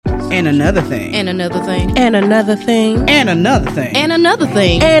And another thing. And another thing. And another thing. And another thing. And another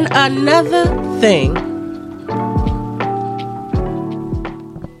thing. And another thing.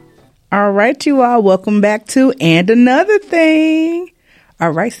 All right, you all. Welcome back to And Another Thing.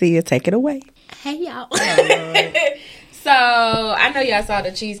 All right, Sia, take it away. Hey, y'all. So, I know y'all saw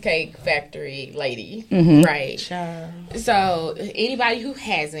the Cheesecake Factory lady, right? So, anybody who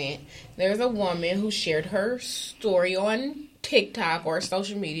hasn't, there's a woman who shared her story on TikTok or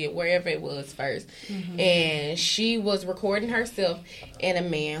social media, wherever it was first. And she was recording herself and a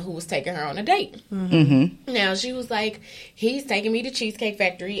man who was taking her on a date. Now, she was like, he's taking me to Cheesecake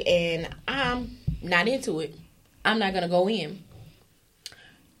Factory and I'm not into it. I'm not going to go in.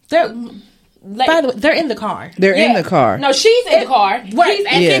 By the way, they're in the car. They're in the car. No, she's in the car. Right. He's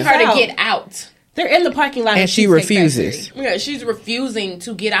asking her to get out. They're in the parking lot. And she refuses. Factory. Yeah, she's refusing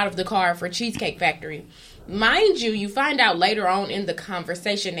to get out of the car for Cheesecake Factory. Mind you, you find out later on in the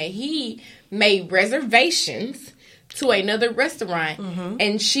conversation that he made reservations to another restaurant,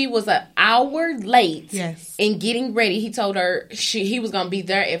 and she was an hour late in getting ready. He told her he was going to be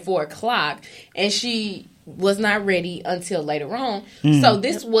there at 4:00, and she was not ready until later on. So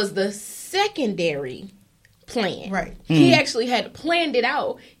this was the secondary plan. Right. He actually had planned it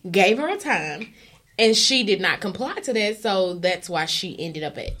out, gave her a time, and she did not comply to that, so that's why she ended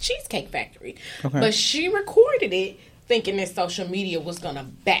up at Cheesecake Factory. Okay. But she recorded it thinking that social media was going to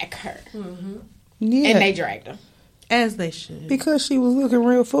back her. Yeah. And they dragged her. As they should. Because she was looking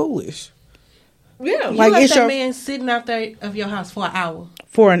real foolish. Yeah. You Like, left it's that your- man sitting out there of your house for an hour.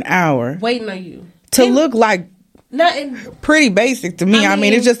 For an hour. Waiting on you. To look like Nothing. pretty basic to me. I mean,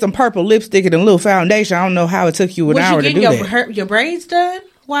 mean, it's just some purple lipstick and a little foundation. I don't know how it took you an hour to do that. Your braids done?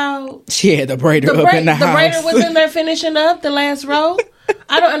 While She had the braider up in the house. braider was in there finishing up the last row.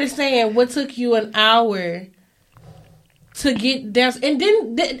 I don't understand what took you an hour to get down. And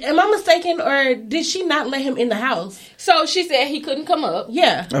am I mistaken, or did she not let him in the house? So she said he couldn't come up.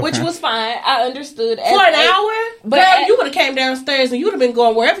 Yeah. Which was fine. I understood. For an hour? But girl, you would have came downstairs and you would have been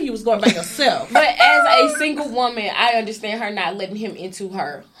going wherever you was going by yourself. But as a single woman, I understand her not letting him into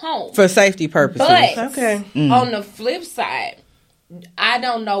her home. For safety purposes. But Okay. on the flip side, I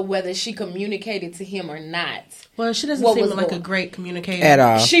don't know whether she communicated to him or not. Well, she doesn't What seem was like going- a great communicator. At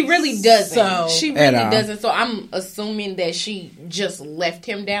all. She really doesn't. So- She At really all. doesn't. So I'm assuming that she just left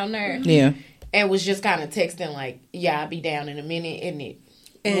him down there. Yeah. And was just kind of texting like, yeah, I'll be down in a minute. And it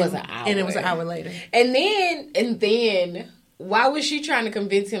was an hour. And it was an hour later. And then, why was she trying to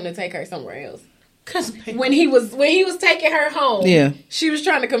convince him to take her somewhere else? Cause When he was taking her home, Yeah. she was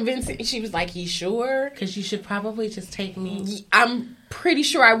trying to convince him. She was like, "You sure?" Because you should probably just take me. I'm pretty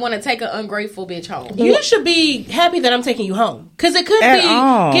sure I want to take an ungrateful bitch home. You should be happy that I'm taking you home. Because it could At be,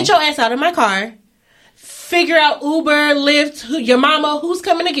 all. get your ass out of my car, figure out Uber, Lyft, your mama, who's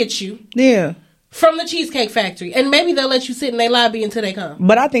coming to get you Yeah. from the Cheesecake Factory. And maybe they'll let you sit in their lobby until they come.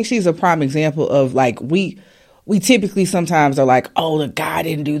 But I think she's a prime example of like we typically sometimes are like, oh, the guy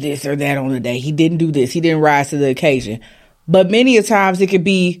didn't do this or that on the day. He didn't do this. He didn't rise to the occasion. But many a times it could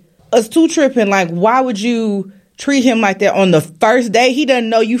be us too tripping. Like, why would you treat him like that on the first day? He doesn't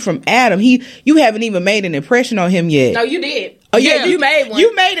know you from Adam. You haven't even made an impression on him yet. No, you did. Oh yeah, you made one.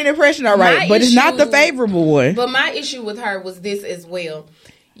 You made an impression, all right, My but it's not the issue- favorable one. But my issue with her was this as well.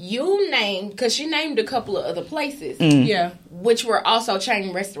 You named, because she named a couple of other places, Yeah. which were also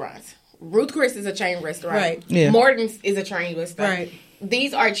chain restaurants. Ruth Chris is a chain restaurant. Right. Yeah. Morton's is a chain restaurant. Right.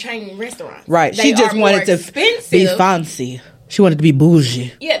 These are chain restaurants. Right. They She just are more wanted to expensive. be fancy. She wanted to be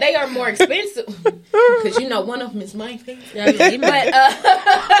bougie. Yeah, they are more expensive. Because you know one of them is my favorite.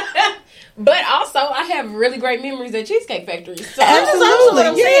 But also, I have really great memories at Cheesecake Factory. So That's what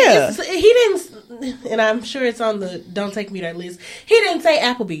I'm yeah. saying. He didn't, and I'm sure it's on the Don't Take Me There list. He didn't say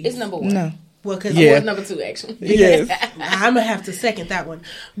Applebee's. it's number one. No. Well, because Yeah. Or number two, actually. Yes. I'm going to have to second that one.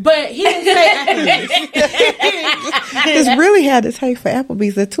 But he didn't say Applebee's. It's really had to take for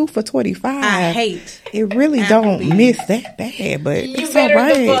Applebee's a 2 for $25. I hate It really don't Applebee's. miss that bad, but You it's all better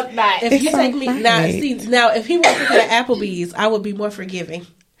right. the fuck not. If you It's take me alright. now, if he was looking at Applebee's, I would be more forgiving.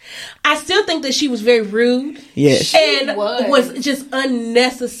 I still think that she was very rude. Yes. And was. was just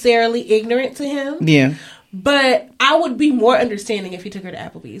unnecessarily ignorant to him. Yeah. But I would be more understanding if he took her to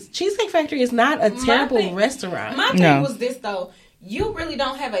Applebee's. Cheesecake Factory is not a terrible thing- restaurant. My thing No. was this, though. You really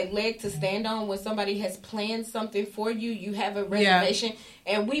don't have a leg to stand on when somebody has planned something for you. You have a reservation,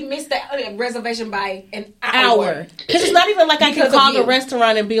 and we missed that reservation by an hour. Because it's not even like I can Because of call the you.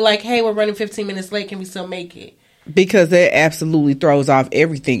 restaurant and be like, hey, we're running 15 minutes late. Can we still make it? because that absolutely throws off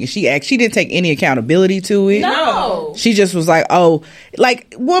everything. She didn't take any accountability to it. No. She just was like, oh,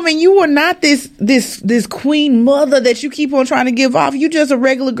 like, woman, you were not this queen mother that you keep on trying to give off. You just a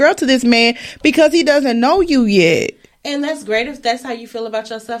regular girl to this man because he doesn't know you yet. And that's great if that's how you feel about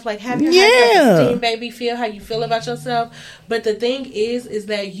yourself. Like, have your high self-esteem, baby. Feel how you feel about yourself. But the thing is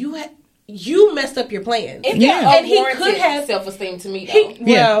that you messed up your plan. And he could have self-esteem to me,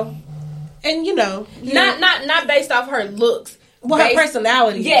 though. And not based off her looks. Well, her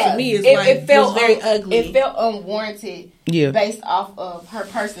personality to me is was very ugly. It felt unwarranted based off of her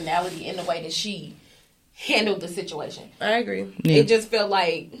personality and the way that she handled the situation. I agree. Yeah. It just felt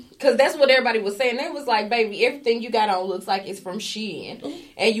like, because that's what everybody was saying. They was like, baby, everything you got on looks like it's from Shein.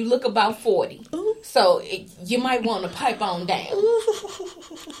 And you look about 40. So you might want to pipe on down.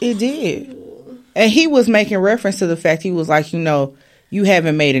 It did. And he was making reference to the fact, he was like, you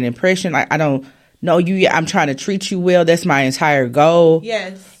haven't made an impression. Like, I don't know you yet. I'm trying to treat you well. That's my entire goal.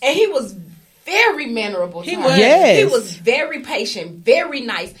 Yes. And he was very mannerable. He was. Yes. He was very patient, very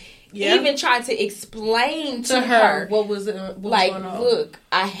nice. Yeah. Even tried to explain to her what was going on. Look,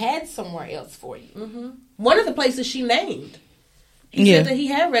 I had somewhere else for you. Mm-hmm. One of the places she named. He said that he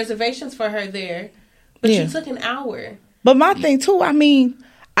had reservations for her there, but she took an hour. But my thing too,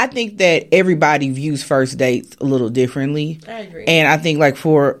 I think that everybody views first dates a little differently. I agree. And I think, like,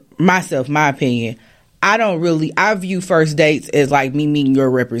 for myself, my opinion, I view first dates as like me meeting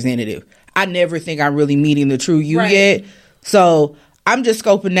your representative. I never think I'm really meeting the true you yet. So I'm just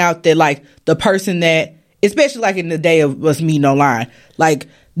scoping out that, like, the person that, especially like in the day of us meeting online, like,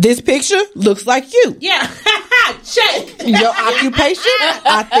 this picture looks like you. Yeah. Check. Your occupation,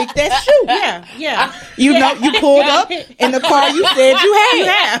 I think that's you. Yeah. You pulled up in the car you said you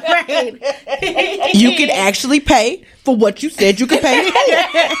had. Right. You can actually pay for what you said you could pay for.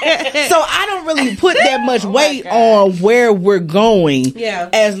 So I don't really put that much weight on where we're going. Yeah.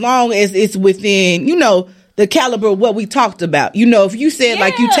 As long as it's within, the caliber of what we talked about. If you said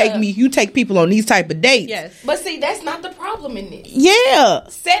like you take people on these type of dates. Yes. But see, that's not the problem in this. Yeah.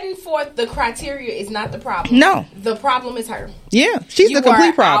 Setting forth the criteria is not the problem. No. The problem is her. Yeah. She's the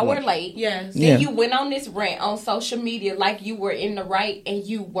complete problem. You were an hour late. Yes. Then you went on this rant on social media like you were in the right and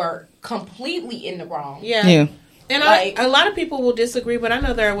you were completely in the wrong. Yeah. Yeah. And a lot of people will disagree, but I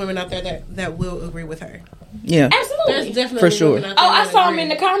know there are women out there that will agree with her. Yeah. Absolutely. There's definitely For sure. women out there I that saw agree. him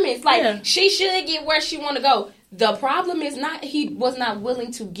in the comments. Like, she should get where she want to go. The problem is not he was not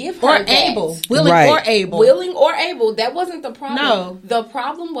willing to give her or that. able. Willing Right. or able. Willing or able. That wasn't the problem. No. The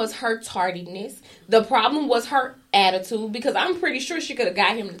problem was her tardiness. The problem was her attitude, because I'm pretty sure she could have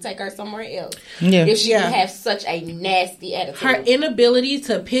got him to take her somewhere else. Yeah. If she didn't have such a nasty attitude. Her inability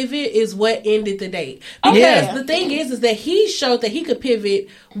to pivot is what ended the date. Because the thing is that he showed that he could pivot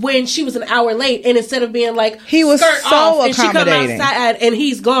when she was an hour late, and instead of being like, he was skirt so off, and she come accommodating. outside and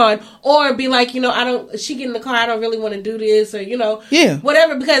he's gone, or be like, she get in the car, I don't really want to do this, or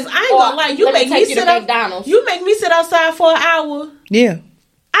whatever. Because I ain't gonna lie, you make me sit McDonald's. You make me sit outside for an hour. Yeah.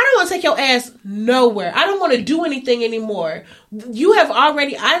 I don't want to take your ass nowhere. I don't want to do anything anymore. You have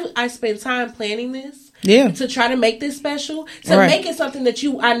already. I spent time planning this. Yeah. To try to make this special, to make it something that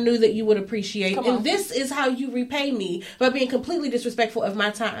I knew that you would appreciate, and this is how you repay me by being completely disrespectful of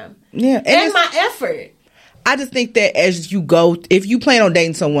my time. Yeah, and my effort. I just think that as you go, if you plan on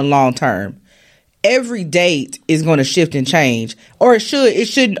dating someone long term, every date is going to shift and change, or it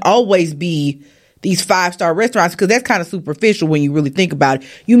shouldn't always be these 5-star restaurants, because that's kind of superficial when you really think about it.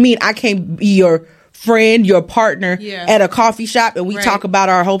 You mean I can't be your friend, your partner at a coffee shop, and we talk about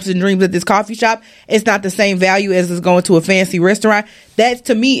our hopes and dreams at this coffee shop? It's not the same value as it's going to a fancy restaurant. That,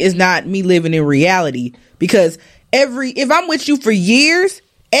 to me, is not me living in reality, because if I'm with you for years,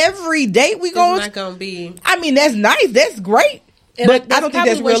 every date we go, it's not gonna be. I mean, that's nice, that's great. And but I don't think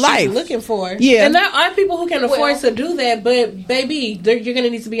that's real life. Looking for, yeah, and there are people who can afford to do that. But baby, you're gonna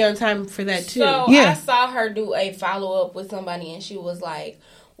need to be on time for that too. So I saw her do a follow up with somebody, and she was like,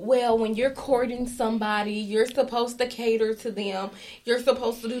 "Well, when you're courting somebody, you're supposed to cater to them. You're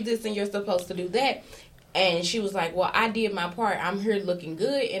supposed to do this, and you're supposed to do that." And she was like, "Well, I did my part. I'm here looking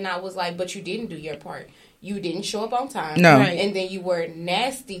good." And I was like, "But you didn't do your part. You didn't show up on time. No. Right. And then you were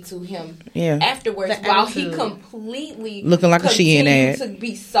nasty to him afterwards, while he completely looking like a Shein ad to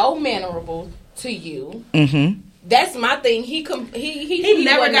be so mannerable to you." Mm-hmm. That's my thing. He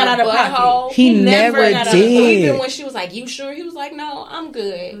never got out of pocket. He never did. Even when she was like, "You sure?" He was like, "No, I'm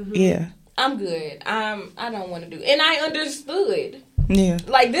good. Mm-hmm. Yeah, I'm good. I don't want to do." And I understood. Yeah,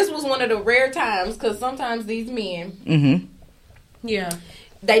 like this was one of the rare times, because sometimes these men, mm-hmm. yeah,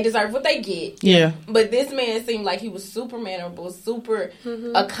 they deserve what they get. Yeah. But this man seemed like he was super mannerable, super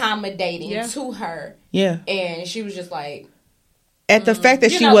accommodating to her. Yeah. And she was just like... At the fact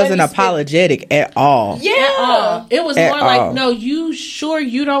that You she know, wasn't let me apologetic at all. Yeah. It was At more like, all. no, you sure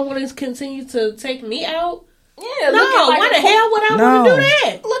you don't want to continue to take me out? Yeah. No, why the hell would I want to do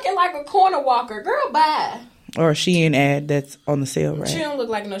that? Looking like a corner walker. Girl, bye. Or a Shein ad that's on the sale, right? She don't look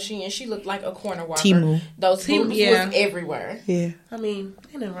like no Shein. She looked like a corner walker. Temu. Those boobs was everywhere. Yeah. I mean,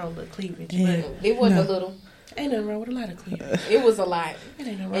 ain't nothing wrong with cleavage, Yeah. but It wasn't a little. ain't nothing wrong with a lot of cleavage. It was a lot. It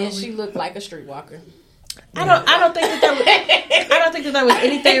ain't nothing wrong And with she looked like a streetwalker. I don't think that there was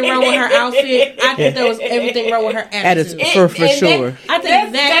anything wrong with her outfit. I think there was everything wrong with her attitude. For sure. I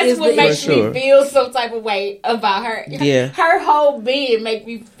think that's what makes me feel some type of way about her. Yeah. Her whole being make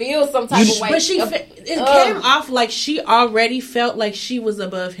me feel some type of way. But it came off like she already felt like she was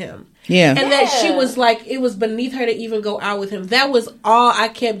above him. Yeah. And that she was like, it was beneath her to even go out with him. That was all I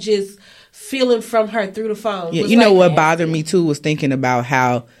kept just feeling from her through the phone. Yeah. You know what bothered me too was thinking about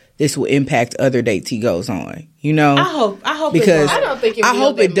how this will impact other dates he goes on. You know, I hope because I don't think I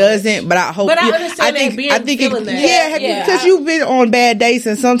hope it doesn't, but I hope. But I understand feeling that. Because you've been on bad dates,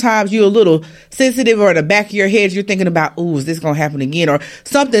 and sometimes you're a little sensitive, or in the back of your head you're thinking about, "Ooh, is this gonna happen again?" Or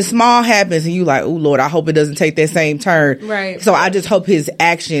something small happens, and you like, "Ooh, Lord, I hope it doesn't take that same turn." Right. So I just hope his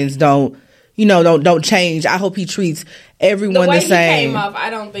actions don't change. I hope he treats everyone the same. The way he came off, I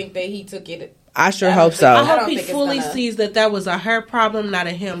don't think that he took it. I sure hope so. I hope he fully sees that was a her problem, not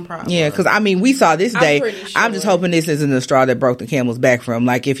a him problem. Yeah, because I mean, we saw this day. pretty sure. I'm just hoping this isn't the straw that broke the camel's back for him.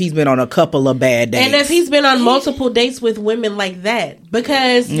 Like, if he's been on a couple of bad dates. And if he's been on multiple dates with women like that.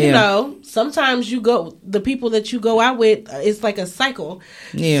 Because, you know, sometimes the people that you go out with, it's like a cycle.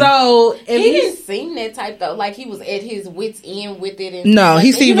 Yeah. So, if he didn't seem that type, though. Like, he was at his wit's end with it. And no,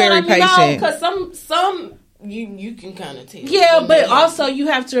 he seemed very patient. No, because some... You can kind of tell. Yeah, but also you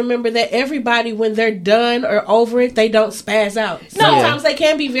have to remember that everybody, when they're done or over it, they don't spaz out. Sometimes they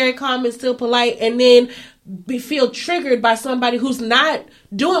can be very calm and still polite, and then feel triggered by somebody who's not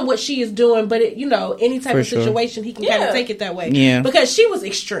doing what she is doing, but any type of situation, he can kind of take it that way. Yeah, because she was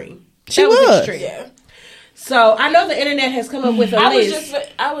extreme. She was extreme. Yeah. So I know the internet has come up with a list.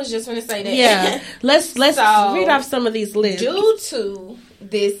 I was just going to say that. Yeah, let's read off some of these lists. Due to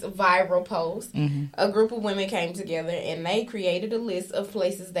this viral post, a group of women came together and they created a list of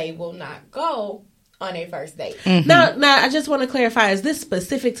places they will not go on a first date. Now, I just want to clarify: is this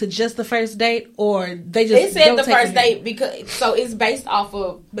specific to just the first date, or they just? It said the first date because it's based off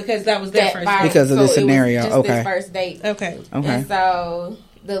of because that was their first date. Because of the scenario. It was just this first date. Okay. And so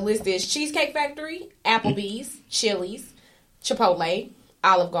the list is Cheesecake Factory, Applebee's, Chili's, Chipotle,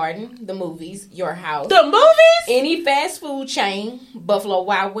 Olive Garden, the movies, your house. The movies? Any fast food chain, Buffalo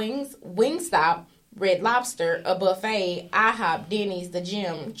Wild Wings, Wingstop, Red Lobster, a buffet, IHOP, Denny's, the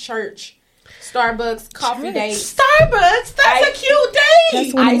gym, church, Starbucks, coffee dates. Starbucks? That's a cute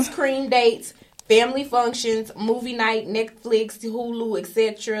date. Ice cream dates, family functions, movie night, Netflix, Hulu,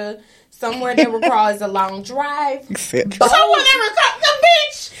 etc. Somewhere that requires a long drive. Etc. Someone that requires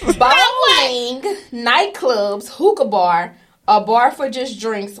bowling, nightclubs, hookah bar, a bar for just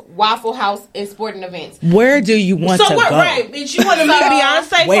drinks, Waffle House, and sporting events. Where do you want to go? Right. Did you want to meet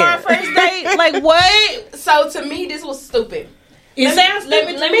Beyonce for our first date? Like, what? So, to me, this was stupid.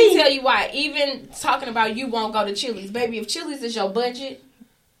 Let me tell you why. Even talking about you won't go to Chili's. Baby, if Chili's is your budget,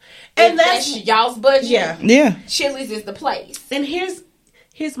 and that's y'all's budget, yeah, Chili's is the place. And here's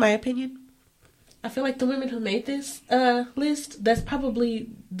my opinion. I feel like the women who made this list, that's probably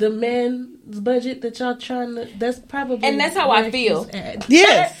the man's budget that y'all trying to. That's probably, and that's how I feel.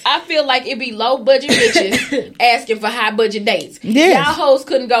 Yes, I feel like it be low budget bitches asking for high budget dates. Yes. Y'all hoes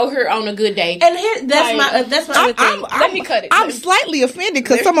couldn't go here on a good day. And that's my other thing. Let me cut it. I'm slightly offended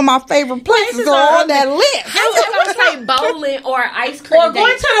because some of my favorite places are on that list. I was gonna say bowling or ice cream or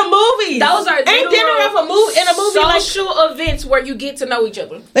going to the movies. Those are ain't dinner in a movie social events where you get to know each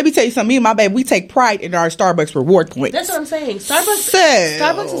other. Let me tell you something. Me and my baby, we take pride in our Starbucks reward points. That's what I'm saying.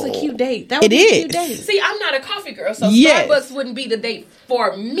 Starbucks is a cute date. That would be a cute date. See, I'm not a coffee girl, so Starbucks wouldn't be the date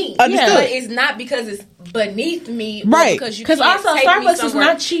for me. Understood. But it's not because it's beneath me, right? Because also Starbucks is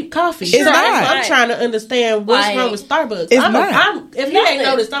not cheap coffee. It's not. I'm trying to understand what's wrong with Starbucks. It's not. If you ain't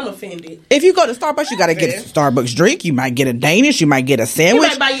noticed, I'm offended. If you go to Starbucks, you got to get a Starbucks drink. You might get a Danish. You might get a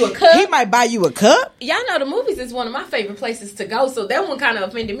sandwich. He might buy you a cup. He might buy you a cup. Y'all know the movies is one of my favorite places to go, so that one kind of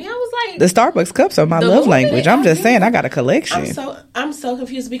offended me. I was like, the Starbucks cups are my love language. I'm just saying, I got a collection. I'm so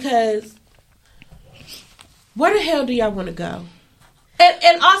confused because where the hell do y'all want to go?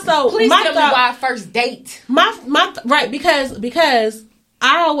 And also, please tell me why first date. Right, because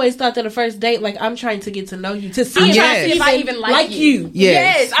I always thought that a first date, like, I'm trying to get to know you, to see if I even like you.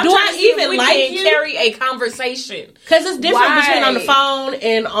 Yes. I'm Do trying I to see even if we like can you? carry a conversation. Because it's different between on the phone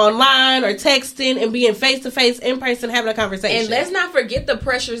and online or texting and being face-to-face, in person, having a conversation. And let's not forget the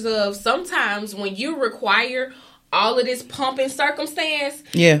pressures of sometimes when you require all of this pomp and circumstance,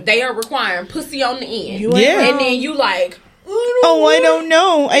 they are requiring pussy on the end. And then you like... Oh, I don't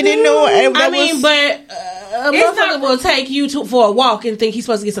know. I didn't know. But a motherfucker will take you for a walk and think he's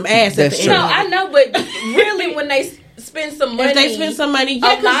supposed to get some ass at the end. No, I know, but really, when they spend some money, if they spend some money, a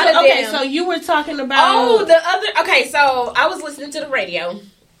lot of them. So you were talking about so I was listening to the radio,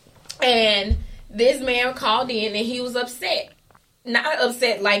 and this man called in, and he was upset. Not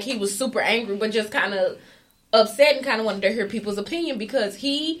upset like he was super angry, but just kind of upset and kind of wanted to hear people's opinion because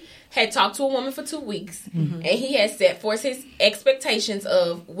he had talked to a woman for 2 weeks, and he had set forth his expectations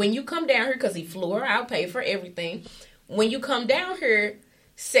of when you come down here, because he flew her out, paid for everything. When you come down here,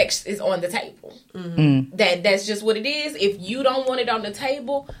 sex is on the table. That's just what it is. If you don't want it on the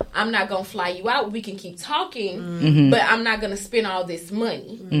table, I'm not going to fly you out. We can keep talking, but I'm not going to spend all this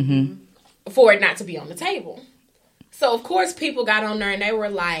money for it not to be on the table. So, of course, people got on there and they were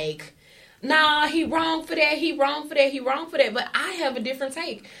like, nah, he wrong for that, he wrong for that, he wrong for that. But I have a different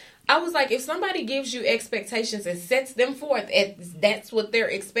take. I was like, if somebody gives you expectations and sets them forth, that's what they're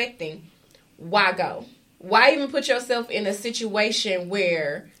expecting, why go? Why even put yourself in a situation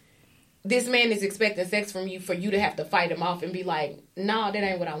where this man is expecting sex from you for you to have to fight him off and be like, no, that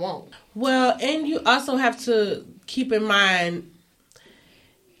ain't what I want? Well, and you also have to keep in mind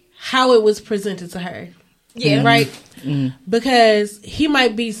how it was presented to her. Yeah. Right? Because he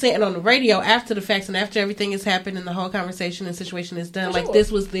might be saying on the radio after the facts and after everything has happened and the whole conversation and situation is done, like,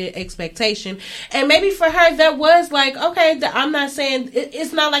 this was the expectation. And maybe for her, that was like, okay, I'm not saying,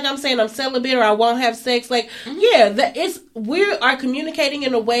 it's not like I'm saying I'm celibate or I won't have sex. Like, we are communicating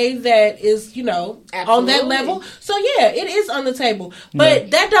in a way that is, on that level. So, it is on the table. But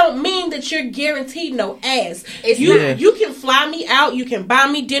that don't mean that you're guaranteed no ass. You can fly me out, you can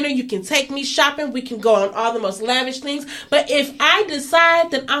buy me dinner, you can take me shopping, we can go on all the most lavish things. But if I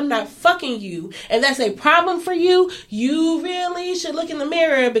decide that I'm not fucking you and that's a problem for you, you really should look in the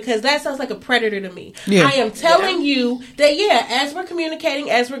mirror, because that sounds like a predator to me. I am telling you that, as we're communicating,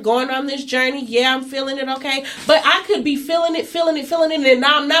 as we're going on this journey, I'm feeling it, okay? But I could be feeling it, and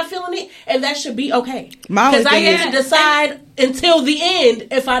now I'm not feeling it, and that should be okay. Because I get to decide until the end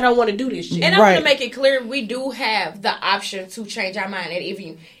if I don't want to do this shit. And I want to make it clear, we do have the option to change our mind at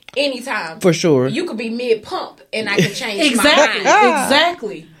anytime. For sure. You could be mid-pump and I can change my mind.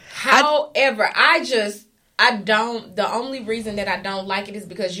 Exactly. However, the only reason that I don't like it is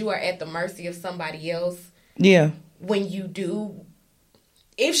because you are at the mercy of somebody else. Yeah. When you do,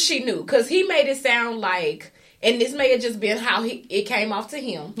 if she knew, because he made it sound like, and this may have just been how it came off to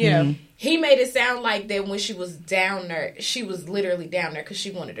him. Yeah. He made it sound like that when she was down there, she was literally down there because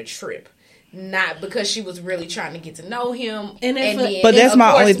she wanted a trip. Not because she was really trying to get to know him. But that's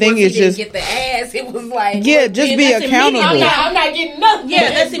my only thing is just get the ass. It was like, just be accountable. I'm not getting nothing. Yeah,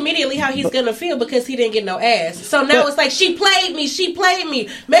 that's immediately how he's gonna feel because he didn't get no ass. So now it's like, she played me.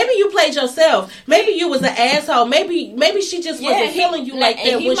 Maybe you played yourself. Maybe you was an asshole. Maybe she just wasn't feeling you like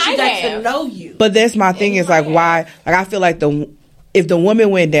that when she got to know you. But that's my thing is like, why? Like, I feel like if the woman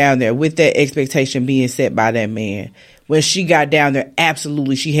went down there with that expectation being set by that man, when she got down there,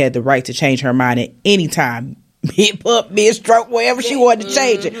 absolutely she had the right to change her mind at any time. Mid-pump, mid-stroke, wherever she wanted to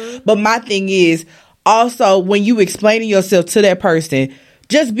change it. But my thing is, also, when you explaining yourself to that person,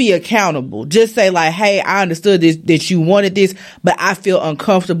 just be accountable. Just say like, hey, I understood this, that you wanted this, but I feel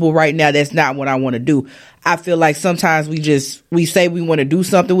uncomfortable right now. That's not what I want to do. I feel like sometimes we say we want to do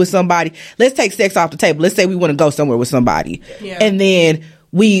something with somebody. Let's take sex off the table. Let's say we want to go somewhere with somebody. Yeah. And then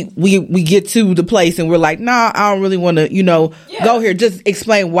we get to the place and we're like, nah, I don't really want to, go here. Just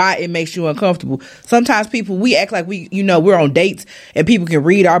explain why it makes you uncomfortable. Sometimes we act like we're on dates and people can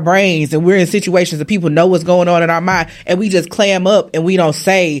read our brains and we're in situations that people know what's going on in our mind and we just clam up and we don't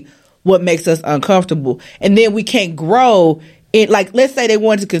say what makes us uncomfortable. And then we can't grow. Like, let's say they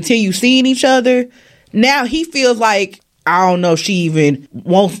wanted to continue seeing each other. Now he feels like, I don't know if she even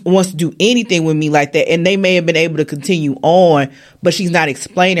wants to do anything with me like that. And they may have been able to continue on, but she's not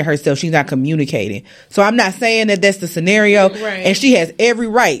explaining herself. She's not communicating. So I'm not saying that that's the scenario. Right. And she has every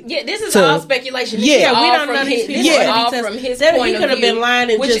right. Yeah, this is all speculation. We don't know these people. This is all from his point of view. He could have been lying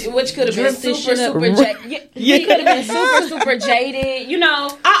and which could have been super jaded. He could have been super jaded.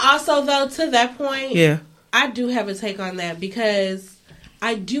 I also, though, to that point, I do have a take on that because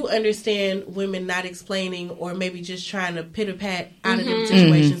I do understand women not explaining or maybe just trying to pitter-pat out of them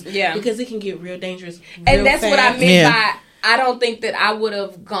situations. Yeah. Because it can get real dangerous real and that's fast. what I meant by I don't think that I would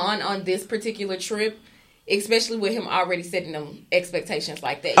have gone on this particular trip, especially with him already setting them expectations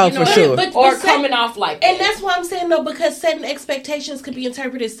like that. Oh, you know, for sure. Or coming off like that. And that's why I'm saying, though, because setting expectations could be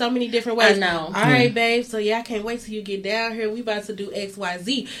interpreted so many different ways. I know. All right, babe, so I can't wait till you get down here. We about to do X, Y,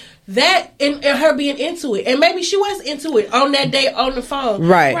 Z. That, and her being into it. And maybe she was into it on that day on the phone.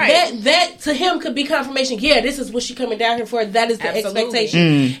 Right. That to him could be confirmation. Yeah, this is what she coming down here for. That is the expectation.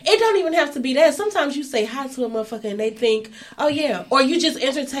 It don't even have to be that. Sometimes you say hi to a motherfucker and they think, oh yeah. Or you just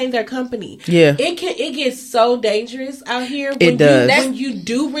entertain their company. Yeah. It gets so dangerous out here. It does. When you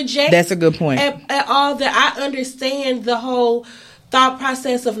do reject. That's a good point. At all that, I understand the whole thought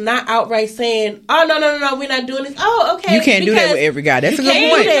process of not outright saying, oh, no, we're not doing this. Oh, okay. You can't do that with every guy. That's a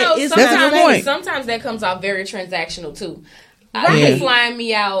good point. That's a good point. Sometimes that comes off very transactional, too. Right. You flying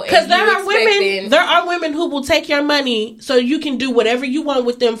me out. Because there are women who will take your money so you can do whatever you want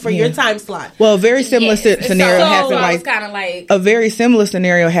with them for your time slot. Well, a very similar scenario happened a very similar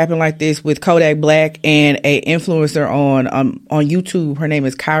scenario happened like this with Kodak Black and a influencer on YouTube. Her name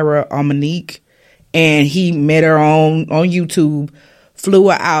is Kyra Monique. And he met her on YouTube, flew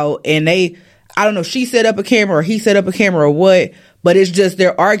her out, and I don't know, she set up a camera or he set up a camera or what, but it's just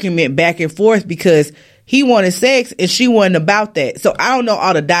their argument back and forth because he wanted sex and she wasn't about that. So I don't know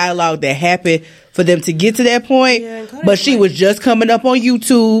all the dialogue that happened for them to get to that point, but she was just coming up on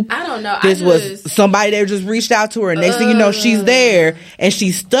YouTube. I don't know. This was somebody that just reached out to her. Next thing you know, she's there and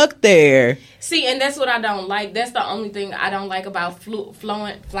she's stuck there. See, and that's what I don't like. That's the only thing I don't like about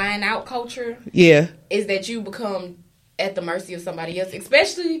flying out culture. Yeah. Is that you become at the mercy of somebody else,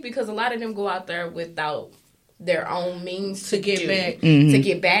 especially because a lot of them go out there without their own means to get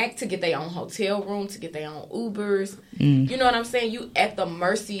back, to get their own hotel room, to get their own Ubers. You know what I'm saying? You at the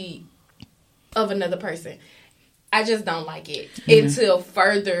mercy of another person. I just don't like it until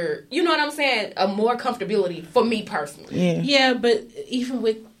further, you know what I'm saying? A more comfortability for me personally. Yeah, but even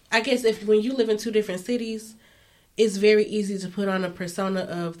with, I guess when you live in two different cities, it's very easy to put on a persona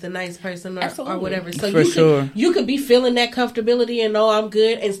of the nice person or whatever. So you could be feeling that comfortability and know I'm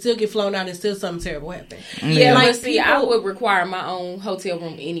good and still get flown out and still something terrible happen. Yeah, like see, I would require my own hotel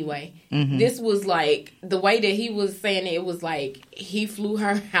room anyway. This was like the way that he was saying it was like he flew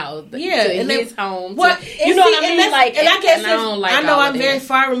her out to his home. You know what I mean? Like, and I guess I know I'm very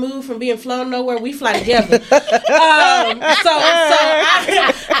far removed from being flown nowhere. We fly together, so I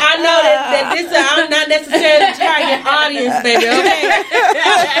know that this I'm not necessarily target audience, baby.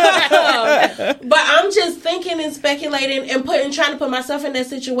 Okay, but I'm just thinking and speculating and trying to put myself in that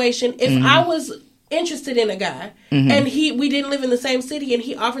situation. If I was interested in a guy and we didn't live in the same city and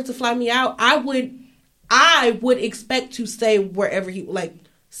he offered to fly me out, I would expect to stay wherever he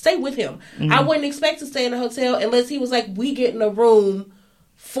stay with him. I wouldn't expect to stay in a hotel unless he was like, we get in a room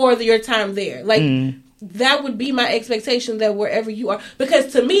for your time there. That would be my expectation, that wherever you are,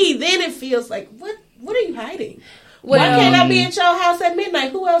 because to me then it feels like what are you hiding? Why can't I be at your house at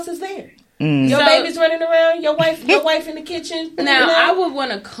midnight? Who else is there? Your baby's running around. Your wife in the kitchen. Now, I would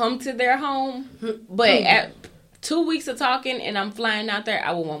want to come to their home, but at 2 weeks of talking and I'm flying out there,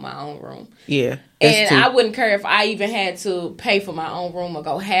 I would want my own room. Yeah. And I wouldn't care if I even had to pay for my own room or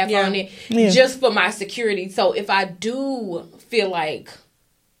go half on it, just for my security. So if I do feel like,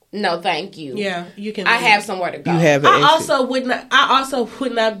 no, thank you. Yeah, you can. I have somewhere to go. I also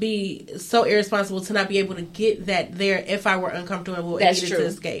would not be so irresponsible to not be able to get that there if I were uncomfortable and needed to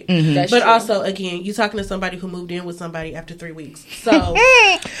escape. But also, again, you're talking to somebody who moved in with somebody after 3 weeks, so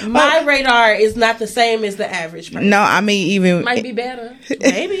my radar is not the same as the average person. No, I mean even might be better,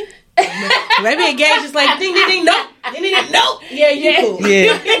 maybe. Maybe a gauge is like ding ding ding nope. Ding, ding, ding, nope. Yeah, you cool.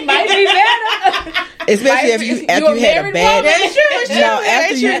 Yeah. It might be better. Especially after you had a bad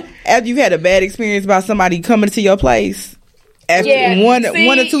after you had a bad experience about somebody coming to your place. After one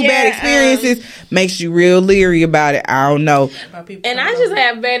or two bad experiences makes you real leery about it. I don't know. And I just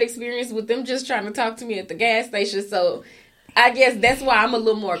have bad experience with them just trying to talk to me at the gas station. So I guess that's why I'm a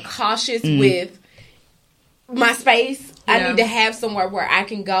little more cautious with my space. I need to have somewhere where I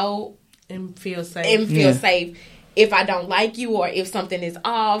can go and feel safe. Safe if I don't like you or if something is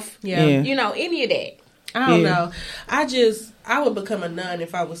off. You know, any of that. I don't know. I would become a nun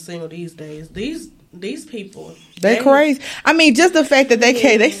if I was single these days. These people, they're crazy. I mean, just the fact that they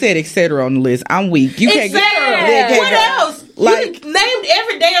said etc. on the list. I'm weak. You can't get what else? Like you named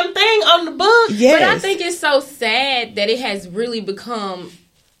every damn thing on the book. Yes. But I think it's so sad that it has really become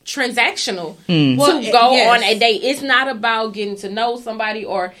transactional to go on a date. It's not about getting to know somebody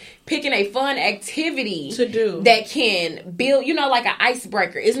or picking a fun activity to do that can build, like an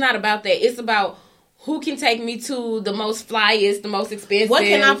icebreaker. It's not about that. It's about who can take me to the most flyest, the most expensive. What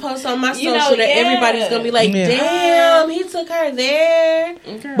can I post on my social that everybody's going to be like, damn, he took her there?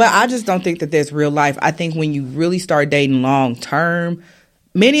 Okay. But I just don't think that that's real life. I think when you really start dating long term,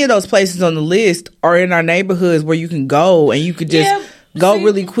 many of those places on the list are in our neighborhoods where you can go and you could just go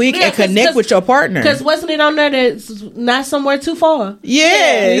really quick and connect with your partner. Because wasn't it on there that's not somewhere too far?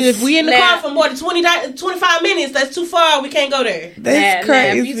 Yes. If we in the car for more than 25 minutes, that's too far. We can't go there. That's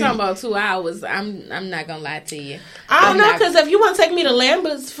crazy. If you talking about 2 hours, I'm not going to lie to you. I don't know, because if you want to take me to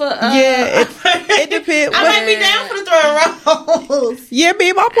Lambert's for... it depends. I might be down for the throwing rolls. Yeah, me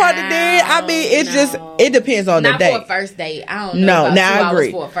and my partner did. I mean, it's just... It depends on the day. Not for a first date. I don't know. No, now I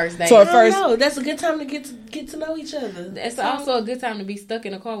agree. For a first date. For a first... No, that's a good time to get to know each other. That's also a good time to be stuck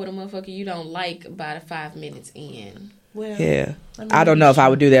in a car with a motherfucker you don't like by the 5 minutes in. Well, yeah, I don't know if I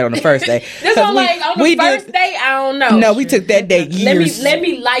would do that on the first day. That's what on the first date. I don't know. No, we took that date years. Let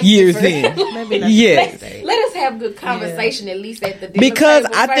me like years in. Yes, let us have good conversation at least at the dinner because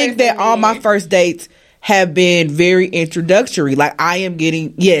table I think that all my first dates have been very introductory. Like I am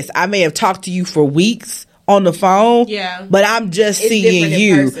getting. Yes, I may have talked to you for weeks on the phone. Yeah, but I'm just seeing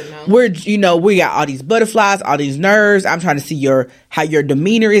you. We got all these butterflies, all these nerves. I'm trying to see how your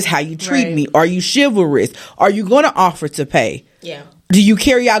demeanor is, how you treat me. Are you chivalrous? Are you going to offer to pay? Yeah. Do you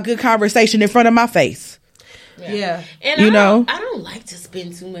carry out good conversation in front of my face? Yeah. And I don't like to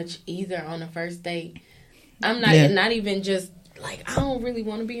spend too much either on a first date. I'm not even just like, I don't really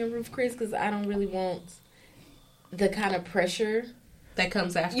want to be in Roof Chris because I don't really want the kind of pressure that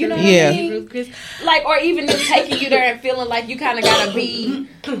comes after. You know what I mean? Like, or even just taking you there and feeling like you kind of gotta be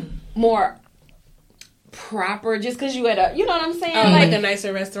more proper just because you at a, you know what I'm saying? Like a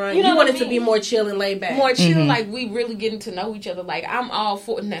nicer restaurant. You want it to be more chill and laid back. More chill, like we really getting to know each other. Like I'm all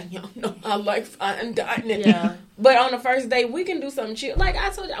for now. Y'all know I like fine dining. Yeah. But on the first date, we can do something chill. Like I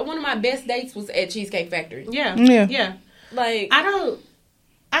told you, one of my best dates was at Cheesecake Factory. Yeah. Like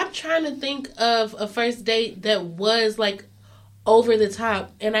I'm trying to think of a first date that was like over the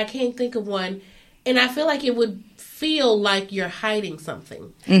top, and I can't think of one, and I feel like it would feel like you're hiding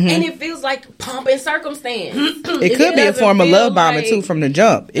something, and it feels like pomp and circumstance. It could be a form of love bombing too from the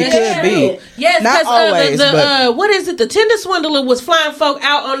jump. It could be. Yes, not always. But what is it? The Tinder swindler was flying folk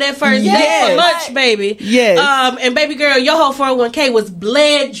out on that first date for lunch, baby. Yes. And baby girl, your whole 401k was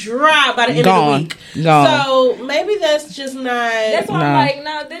bled dry by the end of the week. Gone. So maybe that's just not. That's why I'm like,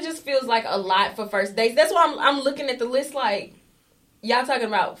 no, that just feels like a lot for first dates. That's why I'm looking at the list like, y'all talking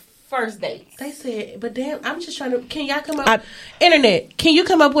about first dates. They said, but damn, I'm just trying to. Can y'all come up? Internet, can you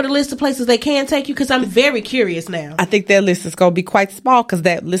come up with a list of places they can take you? Because I'm very curious now. I think that list is going to be quite small because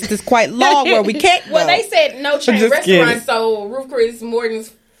that list is quite long where we can't go. Well, they said no chain restaurants, so Roof Chris,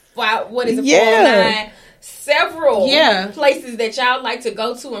 Morton's, what is it, 409? Several places that y'all like to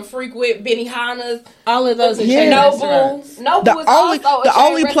go to and frequent, Benihana's, all of those. Noble is also the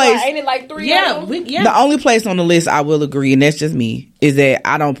only place. Ain't it like 3? The only place on the list I will agree, and that's just me, is that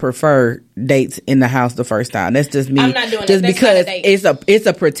I don't prefer dates in the house the first time. That's just me. I'm not doing just that. Because it's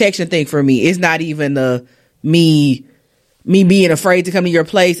a protection thing for me. It's not even me being afraid to come to your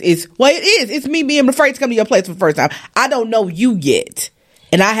place. It's me being afraid to come to your place for the first time. I don't know you yet.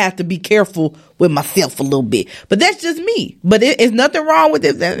 And I have to be careful with myself a little bit. But that's just me. But it's nothing wrong with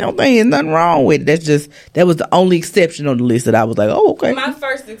it. There's nothing wrong with it. That was the only exception on the list that I was like, oh, okay. My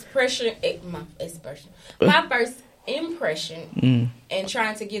first impression and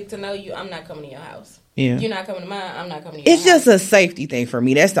trying to get to know you, I'm not coming to your house. Yeah. You're not coming to mine, I'm not coming to your house. It's just a safety thing for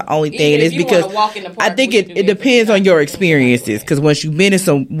me. That's the only thing. Even and it's because walk in the park, I think it depends on your experiences. Because once you've been in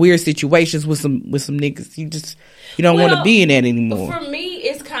some weird situations with some niggas, you don't want to be in that anymore. For me,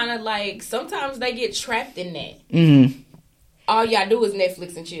 it's kind of like sometimes they get trapped in that. Mm-hmm. All y'all do is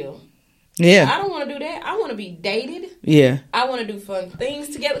Netflix and chill. Yeah. I don't want to do that. I want to be dated. Yeah. I want to do fun things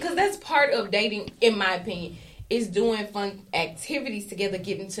together. Because that's part of dating, in my opinion, is doing fun activities together,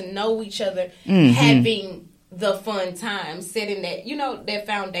 getting to know each other, having the fun time, setting that, that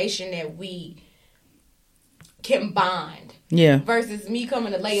foundation that we can bond. Yeah. Versus me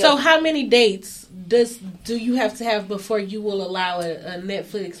coming to lay up. So how many dates do you have to have before you will allow a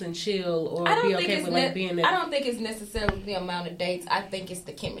Netflix and chill or be okay with being there? I don't think it's necessarily the amount of dates. I think it's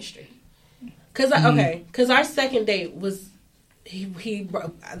the chemistry. Because our second date was he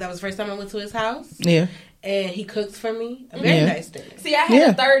that was the first time I went to his house. Yeah. And he cooked for me. A very nice date. See, I had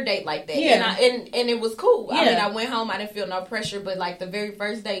a third date like that. Yeah. And it was cool. Yeah. I mean, I went home. I didn't feel no pressure. But, like, the very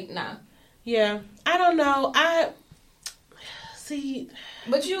first date, nah. Yeah. I don't know. See,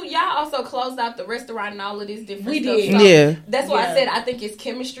 but y'all also closed out the restaurant and all of this different we stuff. did. So Yeah. that's why I said I think it's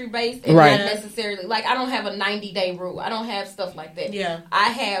chemistry based and not necessarily like I don't have a 90-day rule. I don't have stuff like that. Yeah. I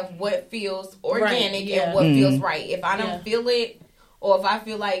have what feels organic Right. and what feels right. If I don't feel it, or if I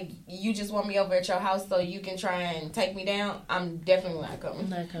feel like you just want me over at your house so you can try and take me down, I'm definitely not coming.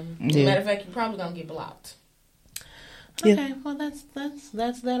 Matter of fact, you're probably gonna get blocked. Okay, well that's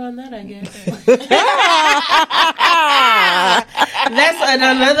that on that, I guess. That's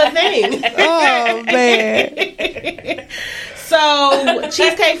another thing. Oh man. So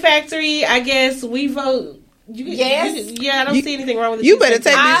Cheesecake Factory, I guess we vote. I don't see anything wrong with the You better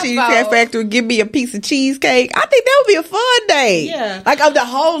Cheesecake take me to Cheesecake Factory and give me a piece of cheesecake. I think that would be a fun day. Yeah. Like of the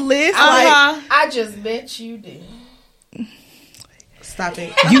whole list. Like, I just bet you did. Stop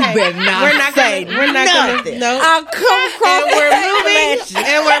it. you better not. We're not say gonna. We're not gonna. No. I'll come across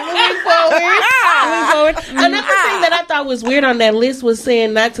And we're moving forward. Another thing that I thought was weird on that list was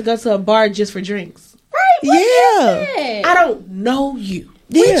saying not to go to a bar just for drinks. Yeah. I don't know you.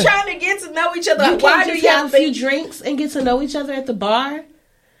 Yeah. We're trying to get to know each other. You Why can't do just y'all have a few drinks and get to know each other at the bar?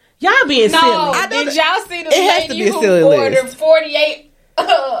 Y'all being silly. No, did y'all see the it has to lady be a who silly ordered list. 48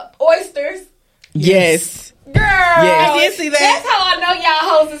 oysters? Yes. Girl, Yes. I did see that. That's how I know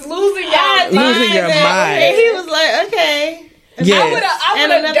y'all hoes is losing y'all Losing your mind. And he was like, okay. Yes. I would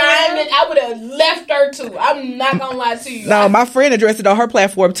And have another dimed round? it. I would have left her too. I'm not gonna lie to you. No, my friend addressed it on her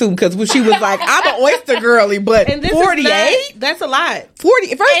platform too because she was like, "I'm an oyster girly," but And this 48, that's a lot.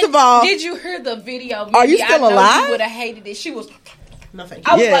 40. First of all, Did you hear the video? Are you Maybe still I know alive? You would have hated it. She was. No, thank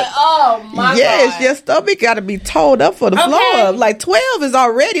I you. was like, oh my yes, god. your stomach got to be told up for the floor. Like 12 is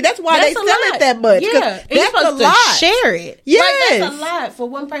already. That's why That's they a sell lot. it that much. 'Cause Yeah, and you're that's a supposed lot. to share it. Yes. Like, that's a lot for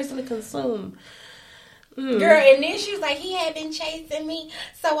one person to consume. Girl, and then she was like, he had been chasing me,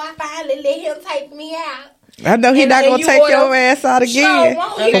 so I finally let him take me out. I know he's And not then gonna you take order- your ass out again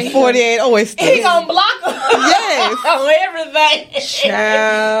won't for he? 48 oysters. He gonna block her. Yes. on everything.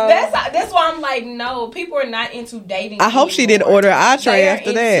 Child. That's why I'm like, no, people are not into dating. I hope she didn't anymore. order an entree They are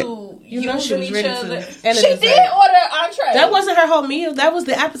after that. into You know she using was each ready to. other. And She a dessert. did order an entree. That wasn't her whole meal. That was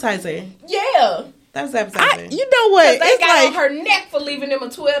the appetizer. Yeah. That was the appetizer. You know what? They It's got like on her neck for leaving them a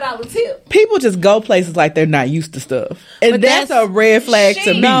 $12 tip. people just go places like they're not used to stuff, and But that's that's- a red flag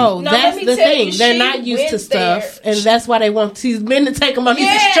to me. No, No, that's let me the tell thing. you, They're she not used to went stuff, there. and that's why they want these men to take them on these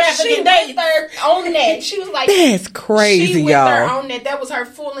Yeah, she extravagant went dates. there on that. She was like, That's crazy, she went there y'all. on that. That was her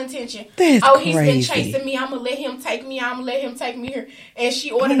full intention. That's He's been crazy. chasing me. I'm gonna let him take me. I'm gonna let him take me here. And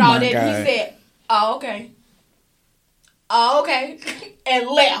she ordered Oh all my that. And God. he said, "Oh okay, oh okay," and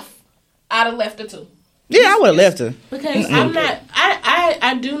left. I'd have left her too. Yeah, I would have left her. Because I'm not.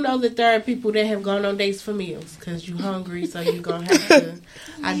 I do know that there are people that have gone on dates for meals because you hungry, so you gonna have to.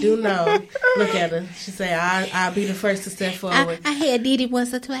 I do know. Look at her. She say, "I'll be the first to step forward." I had did it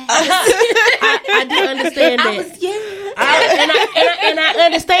once or twice. I do understand that. I was young. And I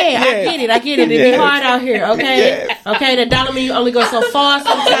understand. Yes. I get it. It be hard out here, okay? Yes. Okay, the dollar menu only goes so far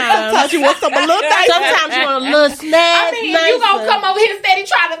sometimes. Sometimes you want something a little nicer. Sometimes you want a little snack. I mean, if you gonna come over here steady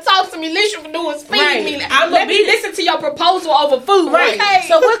trying to talk to me, least you can do is feed Right. me. I'ma Let me be- listen to your proposal over food, Right. okay?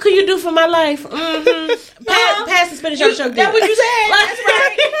 So what could you do for my life? Mm-hmm. Pass the spinach on sugar. That's what you said. That's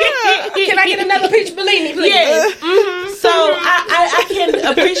right. Can I get another peach Bellini, please? Yes. Mm-hmm. So I can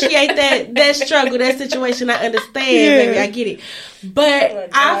appreciate that struggle, that situation. I understand, baby. I get it. But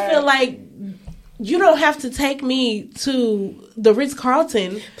I feel like you don't have to take me to the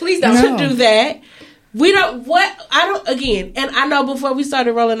Ritz-Carlton. Please don't. To do that. We don't. What I don't. Again, and I know before we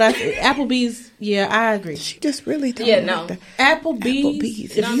started rolling out Applebee's. Yeah, I agree. She just really don't Yeah, like no. that.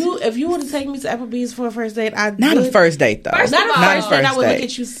 Applebee's. If you would have taken me to Applebee's for a first date, Not a first date though. First Not of a all, first date. I would look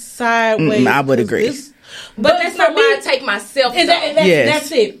at you sideways. I would 'cause agree. But that's not why I take myself. Yes.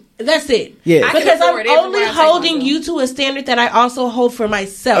 That's it. That's it. Yes. I can Because I'm afford everywhere only I take holding myself. you to a standard that I also hold for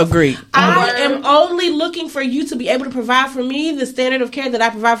myself. Agreed. I am only looking for you to be able to provide for me the standard of care that I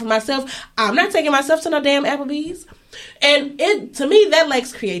provide for myself. I'm not taking myself to no damn Applebee's. And to me, that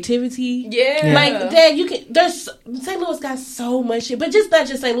lacks creativity. Yeah. Like, Dad, St. Louis got so much shit, but not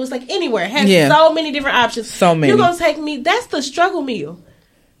just St. Louis, like anywhere. Has Yeah. so many different options. So many. You're going to take me, that's the struggle meal.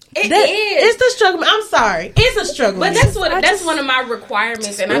 It is. It's the struggle. I'm sorry. It's a struggle. But that's one of my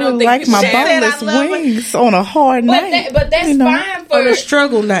requirements, and I don't think like people my should say that I boneless love it. wings on a hard night. But that's you know, fine for on a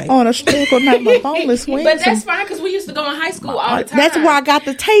struggle night. on a struggle night. My boneless wings. But that's and- fine because we used to go in high school all the time. That's where I got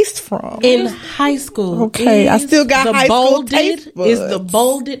the taste from. In high school. Okay, I still got the high school bolded taste buds. is the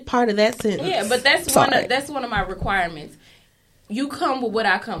bolded part of that sentence. Yeah, but that's one of my requirements. You come with what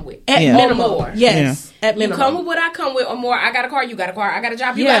I come with. At Yeah. minimum. More. Yes. At You minimum. come with what I come with or more. I got a car, you got a car. I got a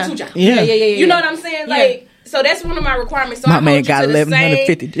job, you Yeah. got two jobs. Yeah. Yeah. You know what I'm saying? Yeah. Like, So that's one of my requirements. So My man got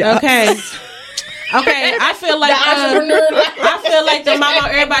 1,150 jobs. Okay. Okay, I feel like the mama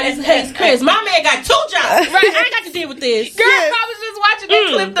everybody hates Chris. My man got 2 jobs. Right, I ain't got to deal with this. Girl, I was just watching that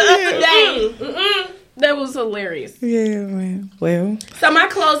clip the other day. That was hilarious. Yeah, man. Well, so my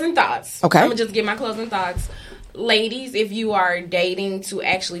closing thoughts. Okay, I'm gonna just give my closing thoughts. Ladies, if you are dating to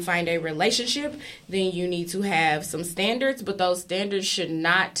actually find a relationship, then you need to have some standards, but those standards should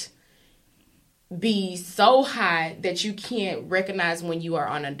not be so high that you can't recognize when you are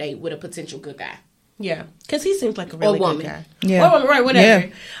on a date with a potential good guy. Yeah, because he seems like a really good guy. Yeah. Or woman, right, whatever.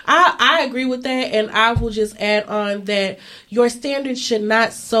 Yeah. I agree with that, and I will just add on that your standards should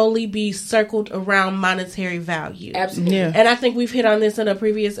not solely be circled around monetary value. Absolutely. Yeah. And I think we've hit on this in a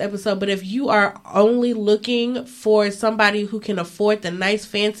previous episode, but if you are only looking for somebody who can afford the nice,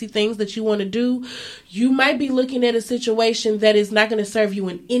 fancy things that you want to do, you might be looking at a situation that is not going to serve you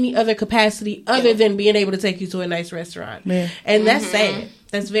in any other capacity other than being able to take you to a nice restaurant. Yeah. And that's sad.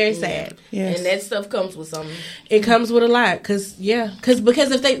 That's very sad. Yes. And that stuff comes with something. It comes with a lot, because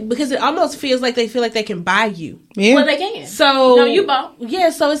it almost feels like they feel like they can buy you. Yeah. Well, they can. So no, you bought. Yeah,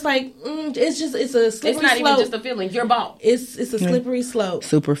 so it's like it's a slippery slope. It's not even just a feeling. You're bought. It's a slippery slope.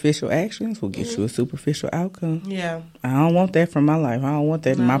 Superficial actions will get you a superficial outcome. Yeah, I don't want that from my life. I don't want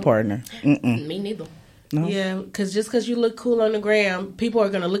that in my partner. Me neither. No. Yeah, because just because you look cool on the gram, people are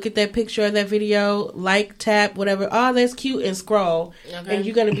going to look at that picture or that video, like, tap, whatever. Oh, that's cute, and scroll. Okay. And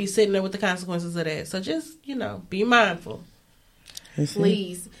you're going to be sitting there with the consequences of that. So just, be mindful.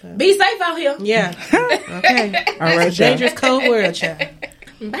 Please. Be safe out here. Yeah. Okay. All right, it's a dangerous cold world, child.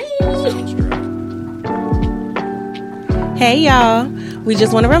 Bye. Hey, y'all. We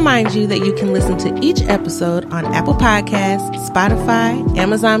just want to remind you that you can listen to each episode on Apple Podcasts, Spotify,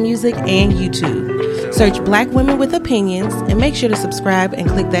 Amazon Music, and YouTube. Search Black Women with Opinions and make sure to subscribe and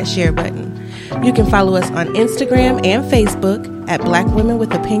click that share button. You can follow us on Instagram and Facebook at Black Women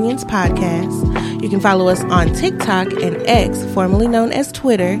with Opinions Podcast. You can follow us on TikTok and X, formerly known as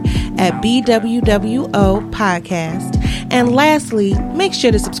Twitter, at BWWO Podcast. And lastly, make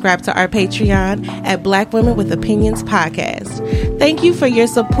sure to subscribe to our Patreon at Black Women with Opinions Podcast. Thank you for your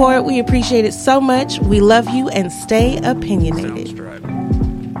support. We appreciate it so much. We love you and stay opinionated.